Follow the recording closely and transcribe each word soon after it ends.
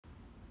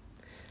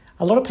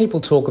A lot of people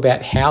talk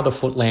about how the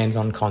foot lands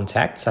on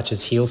contact, such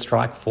as heel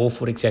strike,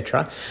 forefoot,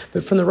 etc.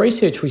 But from the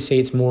research we see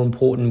it's more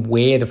important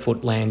where the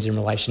foot lands in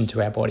relation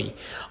to our body.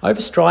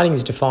 Overstriding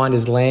is defined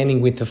as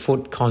landing with the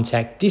foot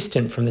contact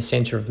distant from the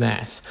centre of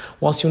mass.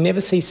 Whilst you'll never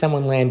see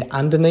someone land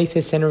underneath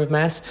their centre of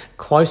mass,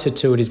 closer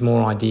to it is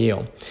more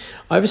ideal.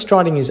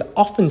 Overstriding is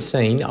often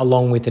seen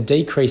along with a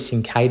decrease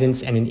in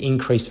cadence and an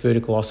increased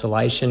vertical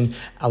oscillation,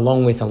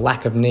 along with a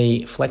lack of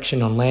knee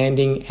flexion on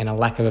landing and a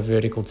lack of a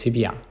vertical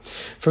tibia.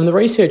 From the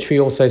research, we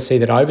also see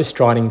that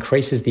overstriding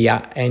increases the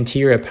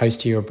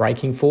anterior-posterior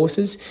braking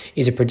forces,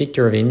 is a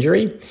predictor of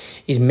injury,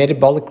 is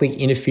metabolically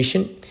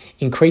inefficient,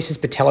 increases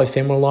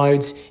patellofemoral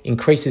loads,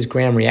 increases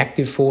ground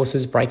reactive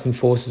forces, braking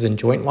forces and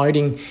joint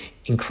loading,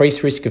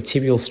 increased risk of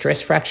tibial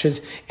stress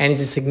fractures, and is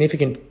a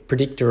significant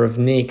predictor of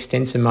knee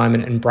extensor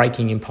moment and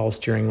braking impulse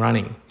during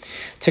running.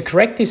 To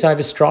correct this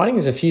overstriding,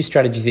 there's a few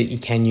strategies that you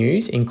can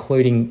use,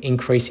 including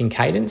increasing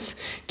cadence,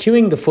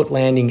 cueing the foot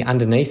landing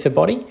underneath the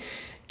body,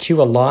 cue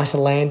a lighter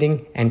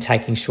landing, and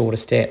taking shorter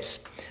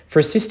steps. For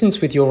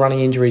assistance with your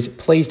running injuries,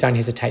 please don't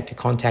hesitate to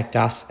contact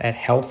us at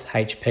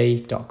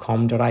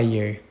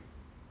healthhp.com.au.